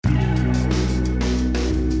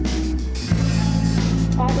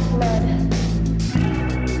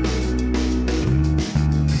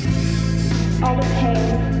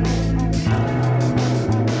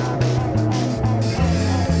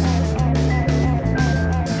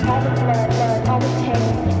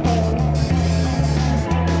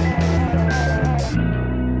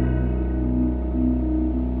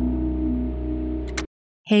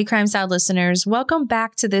Hey, Crime Salad listeners, welcome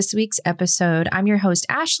back to this week's episode. I'm your host,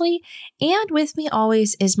 Ashley, and with me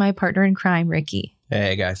always is my partner in crime, Ricky.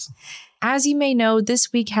 Hey, guys. As you may know,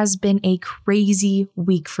 this week has been a crazy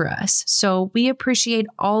week for us. So we appreciate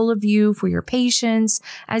all of you for your patience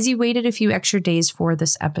as you waited a few extra days for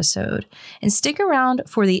this episode. And stick around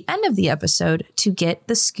for the end of the episode to get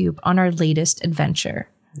the scoop on our latest adventure.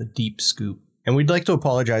 The deep scoop. And we'd like to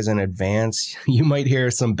apologize in advance. You might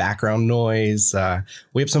hear some background noise.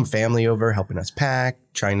 We have some family over helping us pack,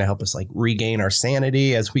 trying to help us regain our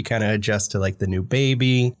sanity as we kind of adjust to the new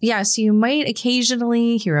baby. Yeah, so you might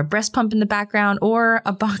occasionally hear a breast pump in the background or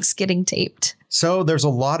a box getting taped. So there's a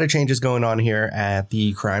lot of changes going on here at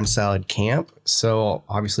the Crime Salad camp. So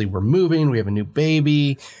obviously we're moving. We have a new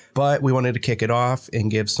baby, but we wanted to kick it off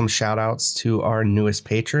and give some shout outs to our newest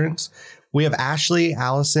patrons. We have Ashley,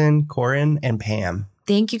 Allison, Corin, and Pam.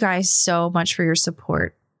 Thank you guys so much for your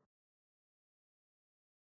support.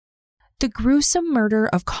 The gruesome murder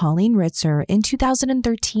of Colleen Ritzer in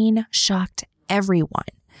 2013 shocked everyone.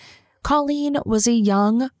 Colleen was a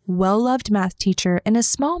young, well-loved math teacher in a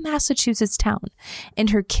small Massachusetts town,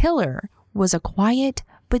 and her killer was a quiet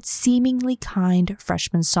but seemingly kind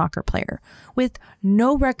freshman soccer player with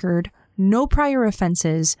no record, no prior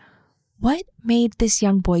offenses. What made this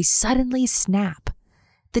young boy suddenly snap?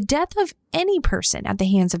 The death of any person at the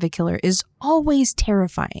hands of a killer is always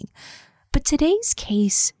terrifying. But today's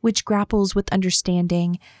case, which grapples with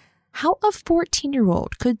understanding how a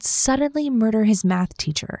 14-year-old could suddenly murder his math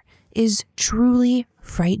teacher, is truly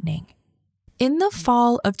frightening. In the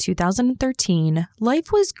fall of 2013,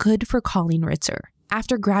 life was good for Colleen Ritzer.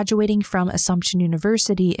 After graduating from Assumption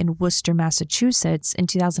University in Worcester, Massachusetts in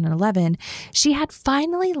 2011, she had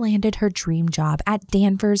finally landed her dream job at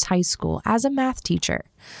Danvers High School as a math teacher.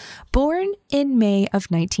 Born in May of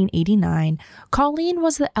 1989, Colleen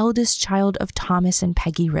was the eldest child of Thomas and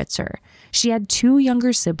Peggy Ritzer. She had two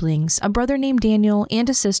younger siblings, a brother named Daniel and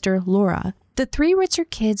a sister, Laura. The three Ritzer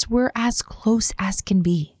kids were as close as can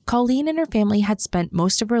be. Colleen and her family had spent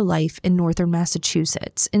most of her life in northern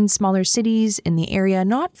Massachusetts, in smaller cities in the area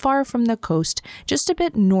not far from the coast, just a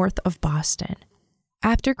bit north of Boston.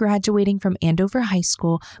 After graduating from Andover High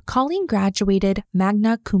School, Colleen graduated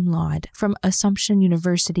magna cum laude from Assumption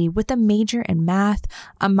University with a major in math,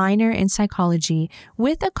 a minor in psychology,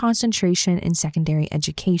 with a concentration in secondary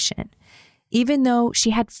education. Even though she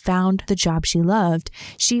had found the job she loved,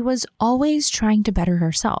 she was always trying to better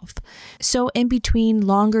herself. So in between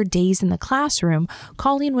longer days in the classroom,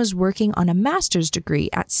 Colleen was working on a master's degree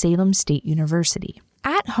at Salem State University.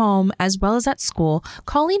 At home, as well as at school,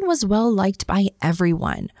 Colleen was well liked by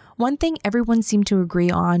everyone. One thing everyone seemed to agree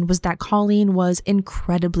on was that Colleen was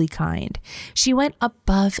incredibly kind. She went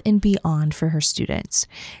above and beyond for her students.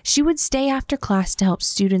 She would stay after class to help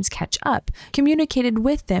students catch up, communicated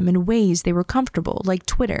with them in ways they were comfortable, like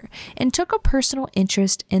Twitter, and took a personal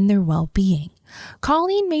interest in their well-being.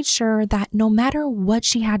 Colleen made sure that no matter what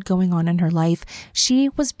she had going on in her life, she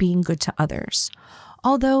was being good to others.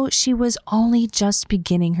 Although she was only just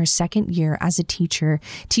beginning her second year as a teacher,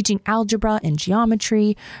 teaching algebra and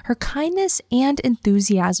geometry, her kindness and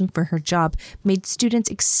enthusiasm for her job made students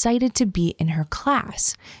excited to be in her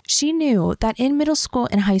class. She knew that in middle school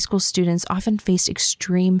and high school, students often faced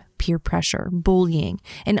extreme peer pressure, bullying,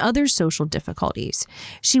 and other social difficulties.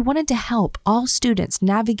 She wanted to help all students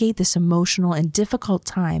navigate this emotional and difficult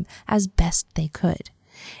time as best they could.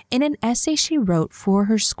 In an essay she wrote for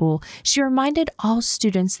her school, she reminded all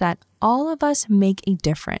students that all of us make a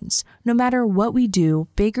difference. No matter what we do,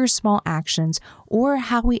 big or small actions, or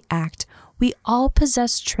how we act, we all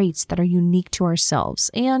possess traits that are unique to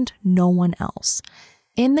ourselves and no one else.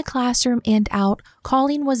 In the classroom and out,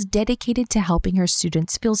 Colleen was dedicated to helping her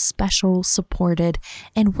students feel special, supported,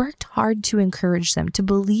 and worked hard to encourage them to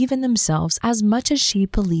believe in themselves as much as she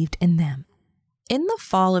believed in them. In the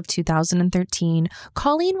fall of 2013,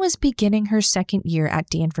 Colleen was beginning her second year at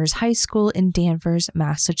Danvers High School in Danvers,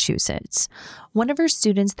 Massachusetts. One of her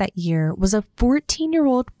students that year was a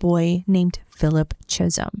 14-year-old boy named Philip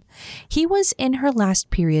Chisholm. He was in her last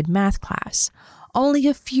period math class. Only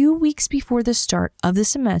a few weeks before the start of the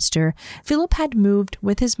semester, Philip had moved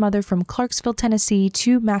with his mother from Clarksville, Tennessee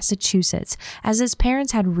to Massachusetts, as his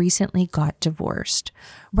parents had recently got divorced.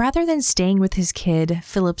 Rather than staying with his kid,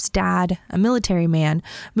 Philip's dad, a military man,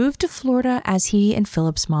 moved to Florida as he and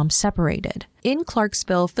Philip's mom separated. In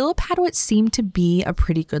Clarksville, Philip had what seemed to be a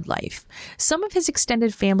pretty good life. Some of his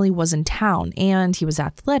extended family was in town, and he was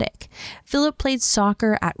athletic. Philip played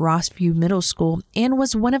soccer at Rossview Middle School and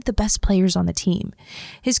was one of the best players on the team.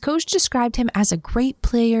 His coach described him as a great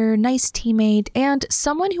player, nice teammate, and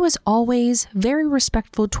someone who was always very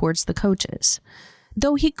respectful towards the coaches.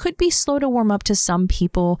 Though he could be slow to warm up to some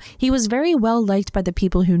people, he was very well liked by the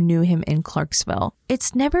people who knew him in Clarksville.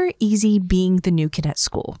 It's never easy being the new kid at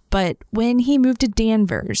school, but when he moved to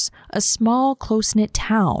Danvers, a small, close-knit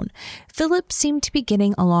town, Philip seemed to be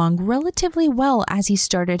getting along relatively well as he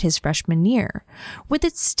started his freshman year. With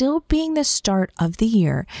it still being the start of the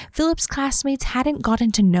year, Philip's classmates hadn't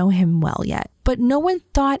gotten to know him well yet, but no one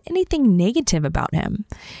thought anything negative about him.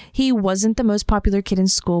 He wasn't the most popular kid in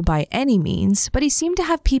school by any means, but he seemed to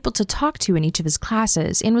have people to talk to in each of his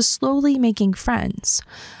classes and was slowly making friends.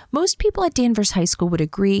 Most people at Danvers High School would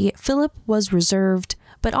agree Philip was reserved,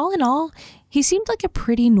 but all in all, he seemed like a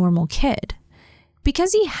pretty normal kid.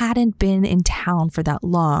 Because he hadn't been in town for that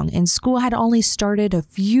long and school had only started a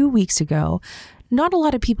few weeks ago, not a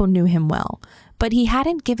lot of people knew him well, but he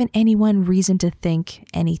hadn't given anyone reason to think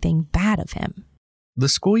anything bad of him. The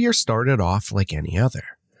school year started off like any other.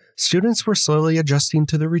 Students were slowly adjusting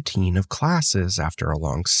to the routine of classes after a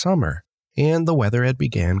long summer, and the weather had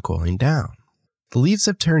begun cooling down. The leaves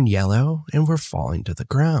have turned yellow and were falling to the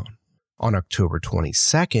ground. On October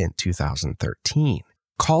 22nd, 2013,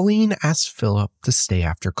 Colleen asked Philip to stay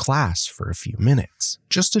after class for a few minutes,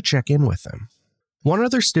 just to check in with him. One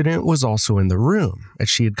other student was also in the room, as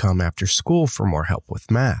she had come after school for more help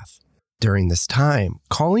with math. During this time,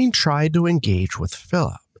 Colleen tried to engage with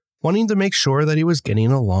Philip, wanting to make sure that he was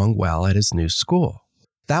getting along well at his new school.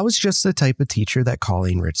 That was just the type of teacher that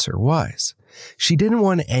Colleen Ritzer was. She didn't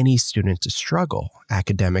want any student to struggle,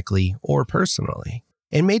 academically or personally,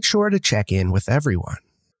 and made sure to check in with everyone.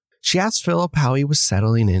 She asked Philip how he was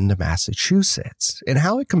settling into Massachusetts and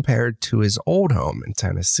how it compared to his old home in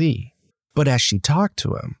Tennessee. But as she talked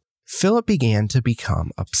to him, Philip began to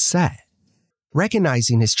become upset.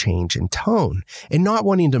 Recognizing his change in tone and not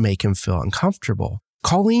wanting to make him feel uncomfortable,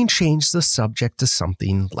 Colleen changed the subject to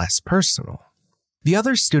something less personal. The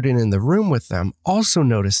other student in the room with them also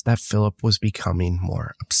noticed that Philip was becoming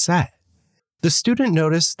more upset. The student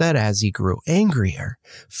noticed that as he grew angrier,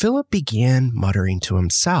 Philip began muttering to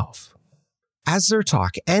himself. As their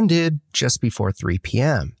talk ended just before 3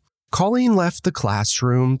 p.m., Colleen left the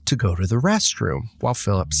classroom to go to the restroom while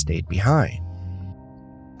Philip stayed behind.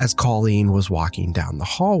 As Colleen was walking down the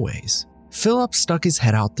hallways, Philip stuck his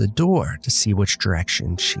head out the door to see which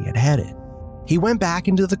direction she had headed. He went back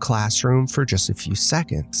into the classroom for just a few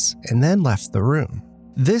seconds and then left the room.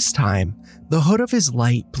 This time, the hood of his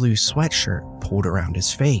light blue sweatshirt pulled around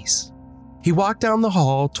his face. He walked down the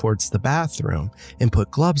hall towards the bathroom and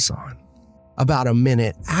put gloves on. About a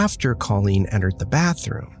minute after Colleen entered the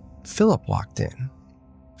bathroom, Philip walked in.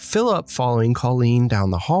 Philip, following Colleen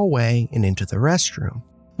down the hallway and into the restroom,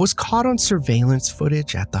 was caught on surveillance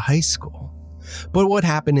footage at the high school. But what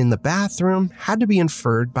happened in the bathroom had to be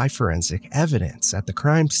inferred by forensic evidence at the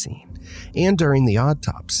crime scene and during the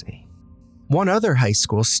autopsy. One other high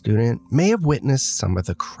school student may have witnessed some of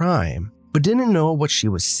the crime, but didn't know what she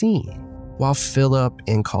was seeing. While Philip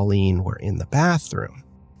and Colleen were in the bathroom,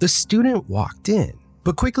 the student walked in,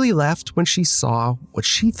 but quickly left when she saw what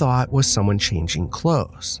she thought was someone changing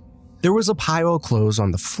clothes. There was a pile of clothes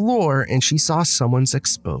on the floor and she saw someone's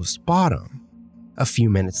exposed bottom. A few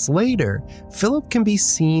minutes later, Philip can be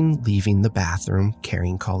seen leaving the bathroom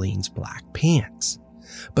carrying Colleen's black pants.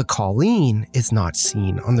 But Colleen is not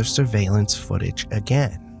seen on the surveillance footage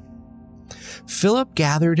again. Philip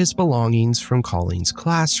gathered his belongings from Colleen's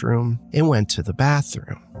classroom and went to the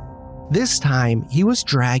bathroom. This time, he was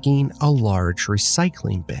dragging a large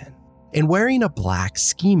recycling bin and wearing a black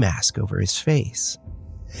ski mask over his face.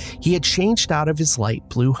 He had changed out of his light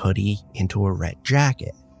blue hoodie into a red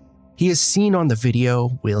jacket. He is seen on the video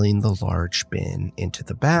wheeling the large bin into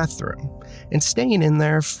the bathroom and staying in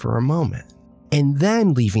there for a moment, and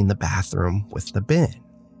then leaving the bathroom with the bin.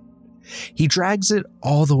 He drags it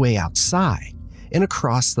all the way outside and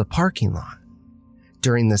across the parking lot.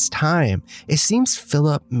 During this time, it seems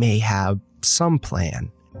Philip may have some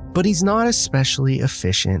plan, but he's not especially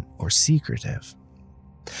efficient or secretive.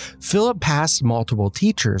 Philip passed multiple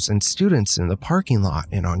teachers and students in the parking lot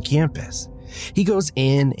and on campus. He goes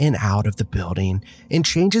in and out of the building and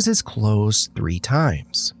changes his clothes 3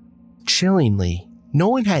 times. Chillingly, no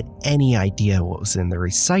one had any idea what was in the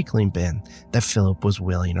recycling bin that Philip was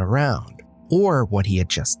wheeling around, or what he had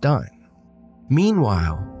just done.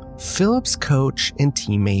 Meanwhile, Philip's coach and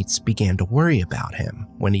teammates began to worry about him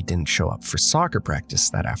when he didn't show up for soccer practice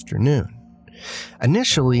that afternoon.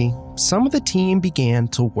 Initially, some of the team began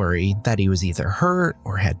to worry that he was either hurt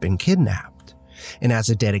or had been kidnapped. And as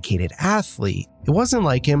a dedicated athlete, it wasn't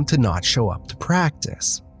like him to not show up to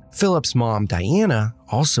practice. Philip's mom, Diana,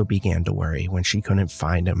 also began to worry when she couldn't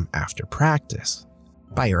find him after practice.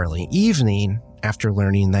 By early evening, after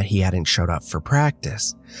learning that he hadn't showed up for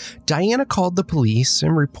practice, Diana called the police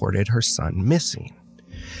and reported her son missing.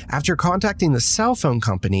 After contacting the cell phone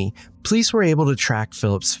company, police were able to track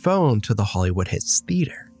Philip's phone to the Hollywood Hits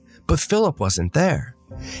Theater. But Philip wasn't there.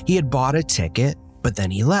 He had bought a ticket, but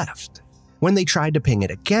then he left. When they tried to ping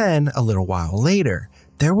it again a little while later,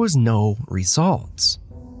 there was no results.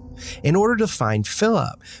 In order to find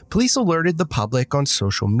Philip, police alerted the public on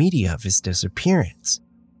social media of his disappearance.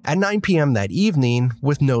 At 9 p.m. that evening,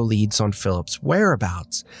 with no leads on Philip's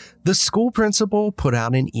whereabouts, the school principal put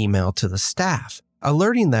out an email to the staff,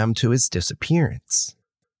 alerting them to his disappearance.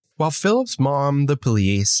 While Philip's mom, the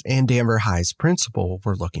police, and Danvers High's principal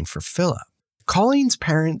were looking for Philip, Colleen's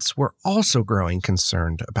parents were also growing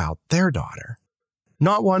concerned about their daughter.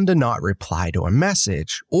 Not one to not reply to a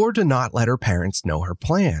message or to not let her parents know her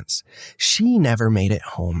plans, she never made it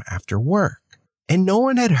home after work, and no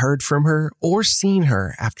one had heard from her or seen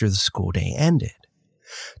her after the school day ended.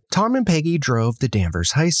 Tom and Peggy drove to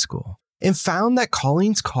Danvers High School and found that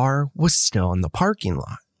Colleen's car was still in the parking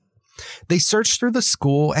lot. They searched through the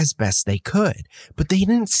school as best they could, but they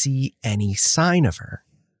didn't see any sign of her.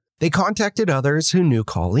 They contacted others who knew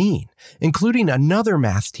Colleen, including another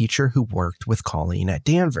math teacher who worked with Colleen at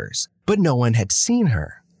Danvers, but no one had seen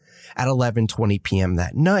her. At 11:20 p.m.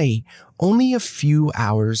 that night, only a few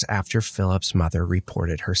hours after Philip's mother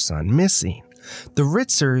reported her son missing, the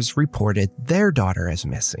Ritzers reported their daughter as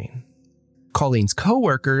missing. Colleen's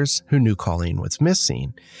co-workers, who knew Colleen was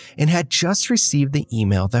missing and had just received the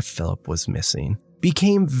email that Philip was missing,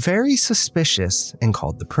 became very suspicious and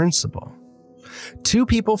called the principal. 2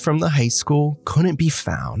 people from the high school couldn't be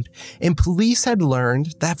found, and police had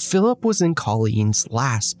learned that Philip was in Colleen's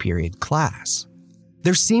last period class.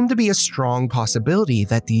 There seemed to be a strong possibility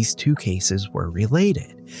that these 2 cases were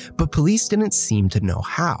related, but police didn't seem to know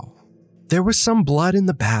how. There was some blood in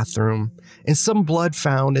the bathroom and some blood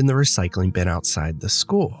found in the recycling bin outside the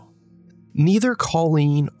school. Neither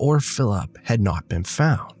Colleen or Philip had not been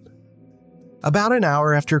found. About an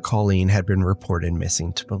hour after Colleen had been reported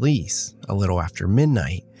missing to police, a little after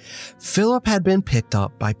midnight, Philip had been picked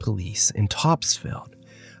up by police in Topsfield,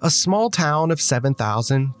 a small town of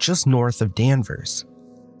 7,000 just north of Danvers.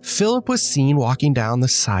 Philip was seen walking down the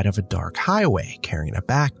side of a dark highway carrying a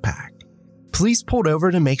backpack. Police pulled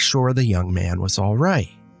over to make sure the young man was all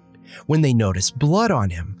right. When they noticed blood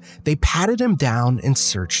on him, they patted him down and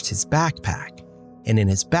searched his backpack. And in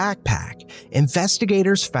his backpack,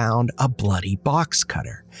 investigators found a bloody box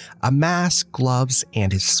cutter, a mask, gloves,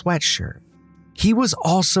 and his sweatshirt. He was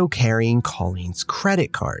also carrying Colleen's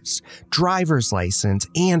credit cards, driver's license,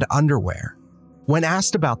 and underwear. When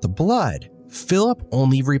asked about the blood, Philip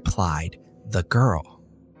only replied, "The girl."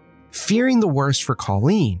 Fearing the worst for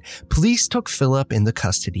Colleen, police took Philip into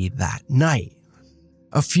custody that night.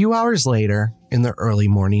 A few hours later, in the early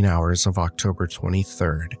morning hours of October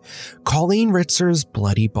 23rd, Colleen Ritzer's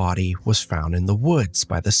bloody body was found in the woods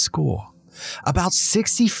by the school, about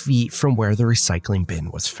 60 feet from where the recycling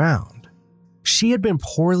bin was found. She had been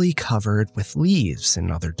poorly covered with leaves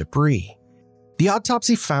and other debris. The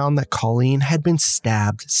autopsy found that Colleen had been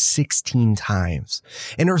stabbed 16 times,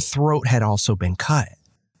 and her throat had also been cut.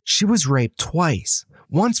 She was raped twice,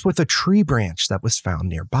 once with a tree branch that was found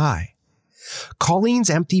nearby. Colleen's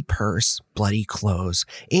empty purse, bloody clothes,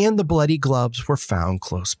 and the bloody gloves were found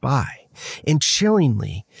close by. And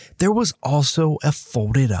chillingly, there was also a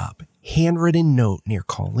folded up, handwritten note near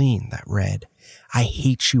Colleen that read, "I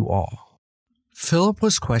hate you all." Philip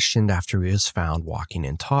was questioned after he was found walking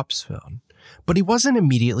in Topsfield, but he wasn't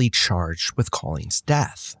immediately charged with Colleen's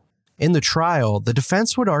death. In the trial, the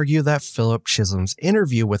defense would argue that Philip Chisholm's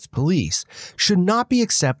interview with police should not be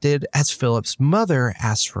accepted as Philip's mother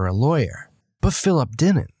asked for a lawyer. But Philip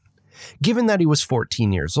didn't. Given that he was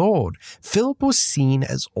 14 years old, Philip was seen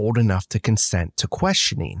as old enough to consent to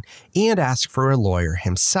questioning and ask for a lawyer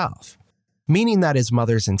himself, meaning that his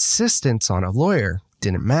mother's insistence on a lawyer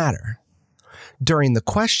didn't matter. During the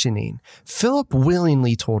questioning, Philip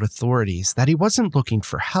willingly told authorities that he wasn't looking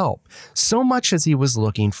for help so much as he was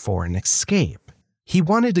looking for an escape. He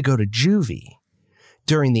wanted to go to juvie.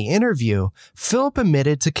 During the interview, Philip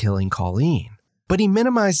admitted to killing Colleen, but he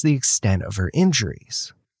minimized the extent of her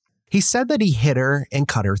injuries. He said that he hit her and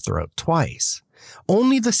cut her throat twice,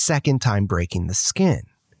 only the second time breaking the skin.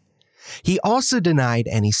 He also denied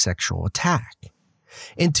any sexual attack.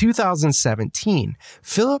 In 2017,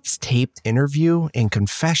 Philip's taped interview and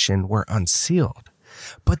confession were unsealed,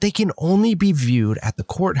 but they can only be viewed at the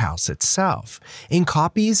courthouse itself, and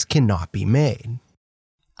copies cannot be made.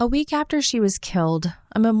 A week after she was killed,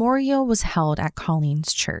 a memorial was held at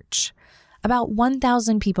Colleen's church. About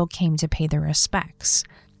 1,000 people came to pay their respects.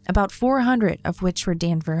 about 400 of which were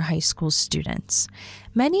Danvers High School students,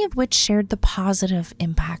 many of which shared the positive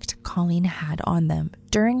impact Colleen had on them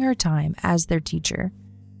during her time as their teacher.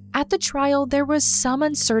 At the trial, there was some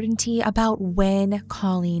uncertainty about when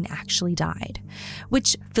Colleen actually died,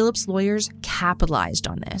 which Philip's lawyers capitalized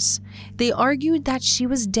on this. They argued that she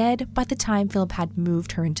was dead by the time Philip had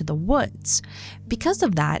moved her into the woods. Because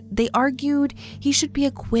of that, they argued he should be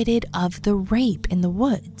acquitted of the rape in the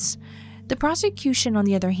woods. The prosecution, on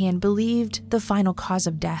the other hand, believed the final cause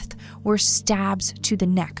of death were stabs to the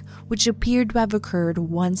neck, which appeared to have occurred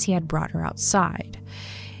once he had brought her outside.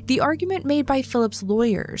 The argument made by Philip's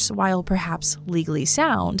lawyers, while perhaps legally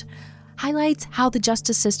sound, highlights how the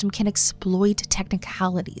justice system can exploit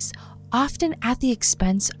technicalities, often at the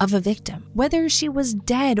expense of a victim. Whether she was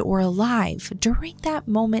dead or alive during that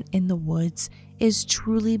moment in the woods is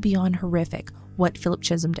truly beyond horrific what Philip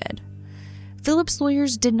Chisholm did. Philip's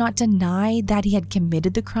lawyers did not deny that he had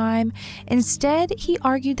committed the crime. Instead, he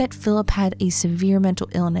argued that Philip had a severe mental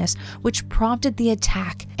illness which prompted the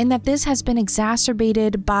attack, and that this has been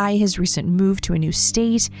exacerbated by his recent move to a new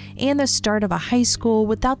state and the start of a high school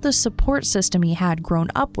without the support system he had grown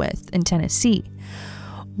up with in Tennessee.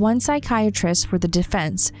 One psychiatrist for the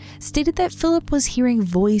defense stated that Philip was hearing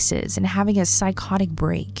voices and having a psychotic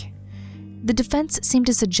break. The defense seemed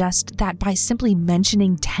to suggest that by simply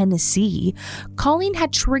mentioning Tennessee, Colleen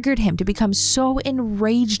had triggered him to become so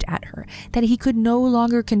enraged at her that he could no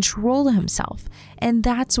longer control himself, and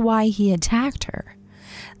that's why he attacked her.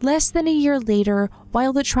 Less than a year later,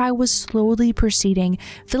 while the trial was slowly proceeding,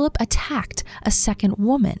 Philip attacked a second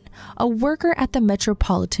woman, a worker at the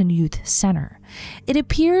Metropolitan Youth Center. It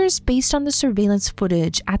appears, based on the surveillance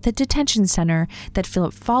footage at the detention center, that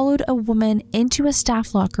Philip followed a woman into a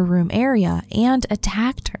staff locker room area and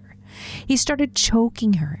attacked her. He started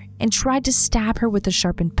choking her and tried to stab her with a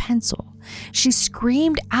sharpened pencil. She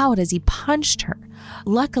screamed out as he punched her.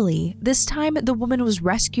 Luckily, this time the woman was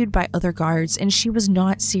rescued by other guards and she was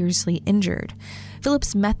not seriously injured.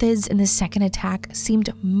 Philip's methods in the second attack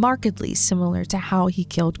seemed markedly similar to how he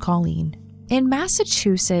killed Colleen. In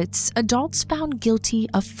Massachusetts, adults found guilty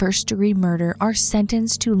of first-degree murder are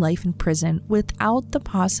sentenced to life in prison without the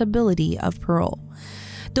possibility of parole.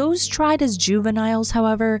 Those tried as juveniles,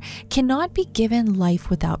 however, cannot be given life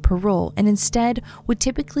without parole and instead would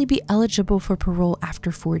typically be eligible for parole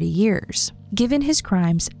after 40 years. Given his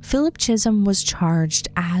crimes, Philip Chisholm was charged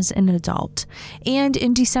as an adult, and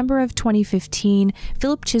in December of 2015,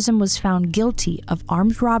 Philip Chisholm was found guilty of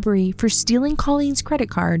armed robbery for stealing Colleen's credit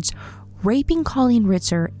cards, raping Colleen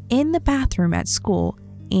Ritzer in the bathroom at school,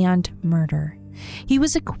 and murder. He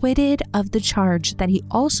was acquitted of the charge that he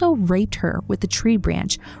also raped her with a tree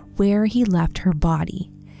branch where he left her body.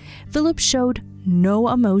 Philip showed no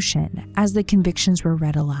emotion as the convictions were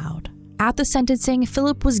read aloud. At the sentencing,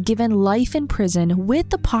 Philip was given life in prison with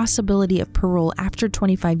the possibility of parole after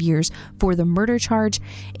 25 years for the murder charge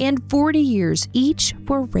and 40 years each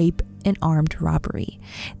for rape and armed robbery.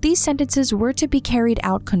 These sentences were to be carried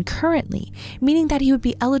out concurrently, meaning that he would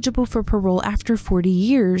be eligible for parole after 40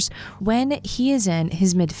 years when he is in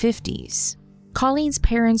his mid-50s. Colleen's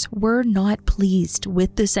parents were not pleased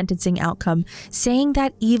with the sentencing outcome, saying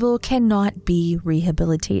that evil cannot be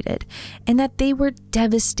rehabilitated, and that they were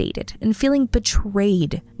devastated and feeling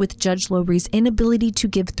betrayed with Judge Lowry's inability to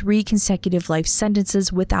give 3 consecutive life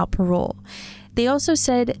sentences without parole. They also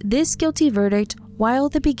said this guilty verdict, while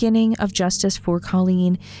the beginning of justice for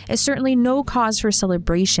Colleen, is certainly no cause for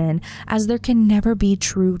celebration, as there can never be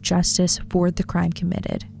true justice for the crime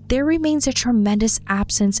committed. There remains a tremendous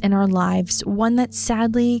absence in our lives, one that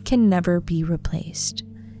sadly can never be replaced.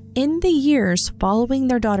 In the years following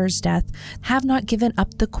their daughter's death, have not given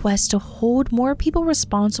up the quest to hold more people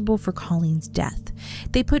responsible for Colleen's death.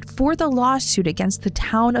 They put forth a lawsuit against the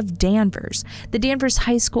town of Danvers, the Danvers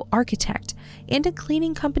High School architect, and a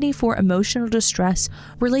cleaning company for emotional distress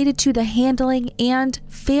related to the handling and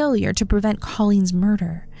failure to prevent Colleen's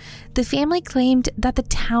murder. The family claimed that the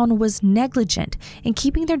town was negligent in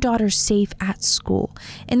keeping their daughter safe at school,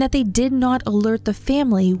 and that they did not alert the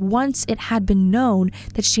family once it had been known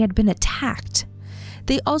that she had been attacked.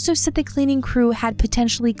 They also said the cleaning crew had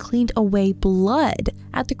potentially cleaned away blood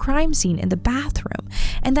at the crime scene in the bathroom,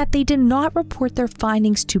 and that they did not report their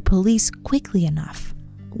findings to police quickly enough.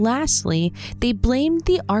 Lastly, they blamed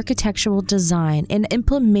the architectural design and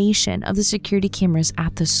implementation of the security cameras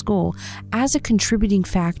at the school as a contributing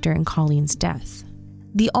factor in Colleen's death.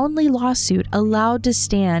 The only lawsuit allowed to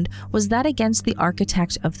stand was that against the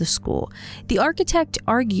architect of the school. The architect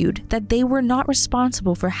argued that they were not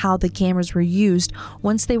responsible for how the cameras were used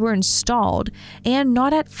once they were installed and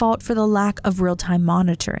not at fault for the lack of real-time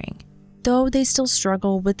monitoring. Though they still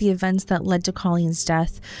struggle with the events that led to Colleen's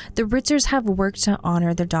death, the Ritzers have worked to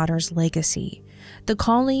honor their daughter's legacy. The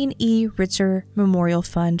Colleen E. Ritzer Memorial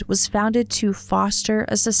Fund was founded to foster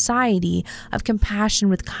a society of compassion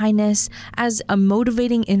with kindness as a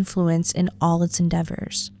motivating influence in all its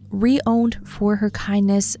endeavors. Renowned for her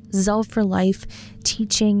kindness, zeal for life,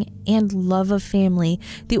 teaching, and love of family,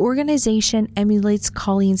 the organization emulates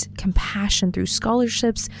Colleen's compassion through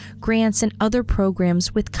scholarships, grants, and other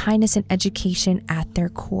programs with kindness and education at their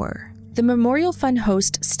core. The Memorial Fund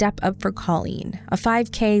hosts Step Up for Colleen, a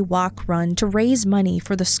 5K walk run to raise money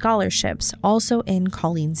for the scholarships, also in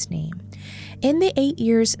Colleen's name. In the 8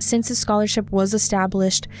 years since the scholarship was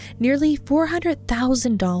established, nearly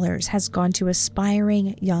 $400,000 has gone to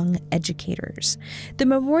aspiring young educators. The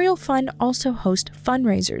Memorial Fund also hosts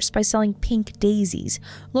fundraisers by selling pink daisies,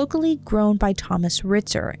 locally grown by Thomas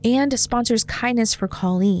Ritzer, and sponsors Kindness for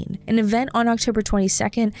Colleen, an event on October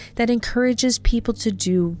 22nd that encourages people to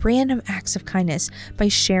do random acts of kindness by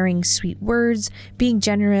sharing sweet words, being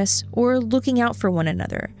generous, or looking out for one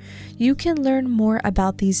another. You can learn more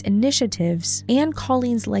about these initiatives and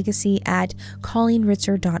Colleen's legacy at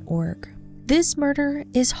colleenritzer.org. This murder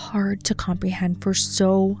is hard to comprehend for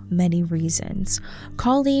so many reasons.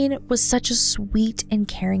 Colleen was such a sweet and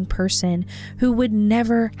caring person who would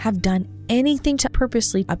never have done anything to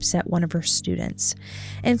purposely upset one of her students.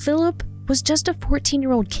 And Philip was just a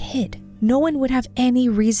 14-year-old kid. No one would have any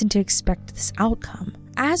reason to expect this outcome.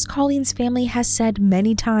 As Colleen's family has said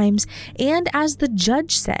many times, and as the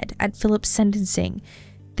judge said at Philip's sentencing,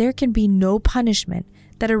 there can be no punishment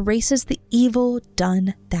that erases the evil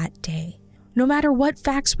done that day. No matter what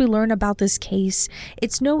facts we learn about this case,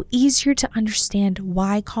 it's no easier to understand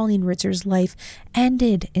why Colleen Ritzer's life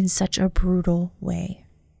ended in such a brutal way.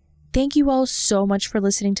 Thank you all so much for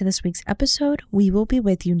listening to this week's episode. We will be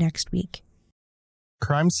with you next week.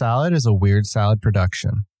 Crime Salad is a Weird Salad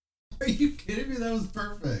production. Are you kidding me? That was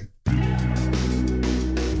perfect.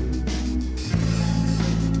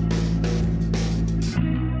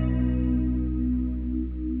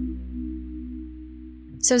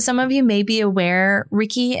 So some of you may be aware,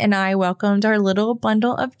 Ricky and I welcomed our little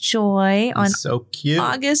bundle of joy on so cute.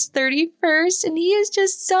 August 31st, and he is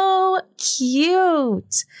just so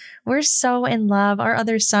cute. We're so in love. Our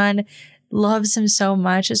other son loves him so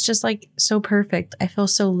much. It's just like so perfect. I feel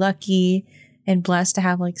so lucky and blessed to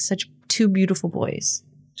have like such two beautiful boys.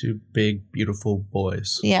 Two big, beautiful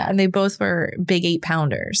boys. Yeah, and they both were big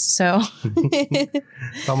 8-pounders. So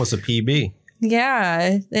it's almost a PB.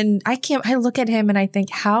 Yeah. And I look at him and I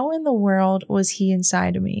think, how in the world was he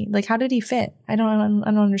inside of me? Like, how did he fit? I don't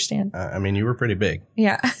understand. I mean, you were pretty big.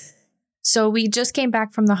 Yeah. So we just came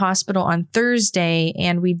back from the hospital on Thursday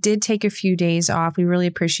and we did take a few days off. We really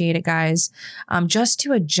appreciate it, guys. Just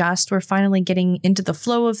to adjust. We're finally getting into the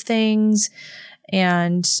flow of things.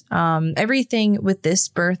 And everything with this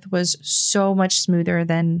birth was so much smoother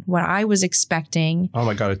than what I was expecting. Oh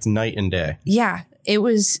my God, it's night and day. Yeah, it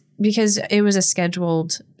was because it was a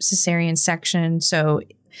scheduled cesarean section. So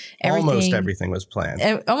almost everything was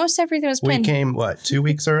planned. Almost everything was planned. We came, 2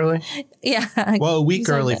 weeks early? Yeah. Well, a week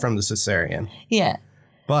early from the cesarean. Yeah.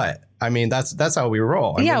 But I mean, that's how we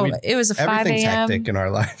roll. I mean, it was a 5 a.m. Everything's hectic in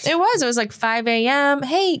our lives. It was like 5 a.m.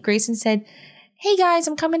 Hey, Grayson said, hey guys,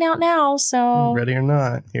 I'm coming out now. So ready or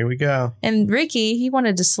not, here we go. And Ricky, he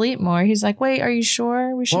wanted to sleep more. He's like, wait, are you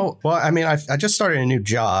sure we should? Well, I mean, I just started a new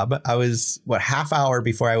job. I was half hour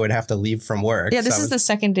before I would have to leave from work. Yeah, this is the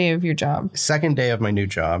second day of your job. Second day of my new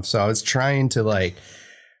job. So I was trying to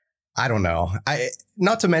I don't know.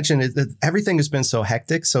 Not to mention that everything has been so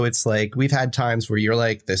hectic. So it's like we've had times where you're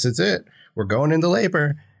like, this is it. We're going into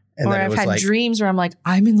labor. And or I've had dreams where I'm like,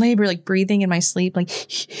 I'm in labor, like breathing in my sleep, like.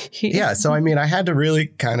 Yeah. So, I mean, I had to really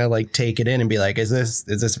kind of take it in and be like, is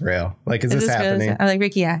this real? Like, is this happening? Real? I'm like,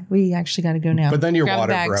 Ricky, yeah, we actually got to go now. But then your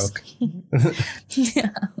water broke. Yeah.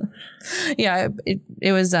 Yeah.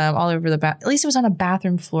 It was all over the at least it was on a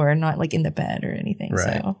bathroom floor, not like in the bed or anything.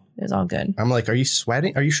 Right. So it was all good. I'm like, are you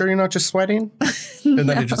sweating? Are you sure you're not just sweating? And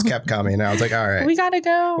then it just kept coming. And I was like, all right. We got to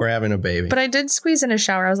go. We're having a baby. But I did squeeze in a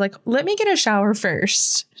shower. I was like, let me get a shower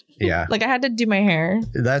first. Yeah. I had to do my hair.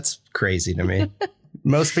 That's crazy to me.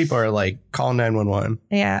 Most people are like, call 911.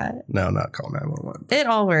 Yeah. No, not call 911. It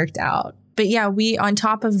all worked out. But yeah, on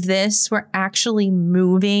top of this, we're actually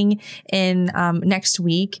moving in next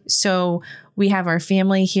week. So we have our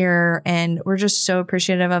family here and we're just so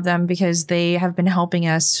appreciative of them because they have been helping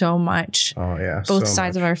us so much. Oh, yeah. Both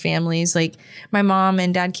sides of our families. Like my mom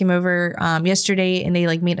and dad came over yesterday and they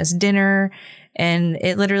made us dinner. And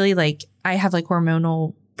it literally I have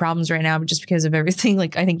hormonal problems right now, but just because of everything,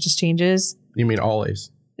 I think just changes. You mean always?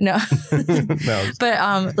 No. No.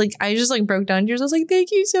 But like I just like broke down in tears. I was like,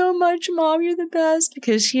 thank you so much, Mom. You're the best.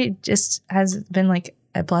 Because she just has been like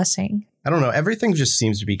a blessing. I don't know. Everything just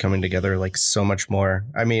seems to be coming together like so much more.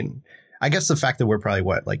 I mean, I guess the fact that we're probably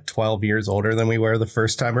like 12 years older than we were the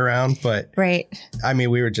first time around. But right. I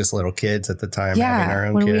mean, we were just little kids at the time having our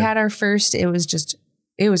own when kid. we had our first, it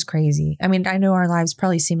was crazy. I mean, I know our lives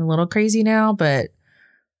probably seem a little crazy now, but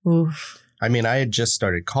oof. I mean, I had just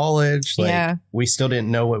started college. Like, we still didn't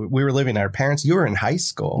know what we were living. Our parents, you were in high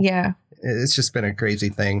school. Yeah. It's just been a crazy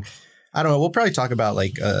thing. I don't know. We'll probably talk about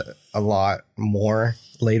like a lot more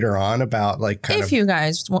later on about like if you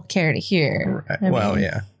guys won't care to hear. Right. Well,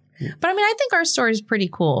 yeah. But I mean, I think our story is pretty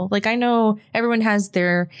cool. Like, I know everyone has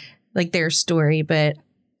their story, but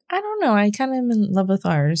I don't know. I kind of am in love with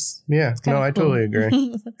ours. Yeah. No, I totally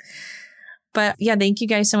agree. But yeah, thank you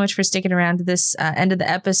guys so much for sticking around to this end of the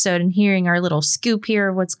episode and hearing our little scoop here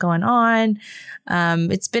of what's going on.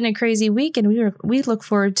 It's been a crazy week, and we look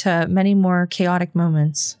forward to many more chaotic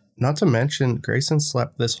moments. Not to mention, Grayson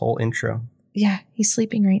slept this whole intro. Yeah, he's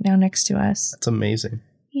sleeping right now next to us. That's amazing.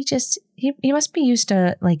 He must be used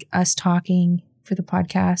to like us talking for the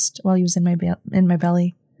podcast while he was in my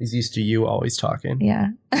belly. He's used to you always talking. Yeah.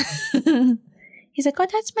 He's like, oh,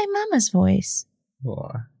 that's my mama's voice.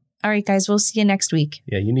 Aw. All right, guys, we'll see you next week.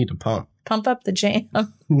 Yeah, you need to pump. Pump up the jam.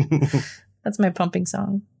 That's my pumping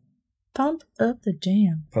song. Pump up the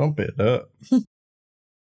jam. Pump it up.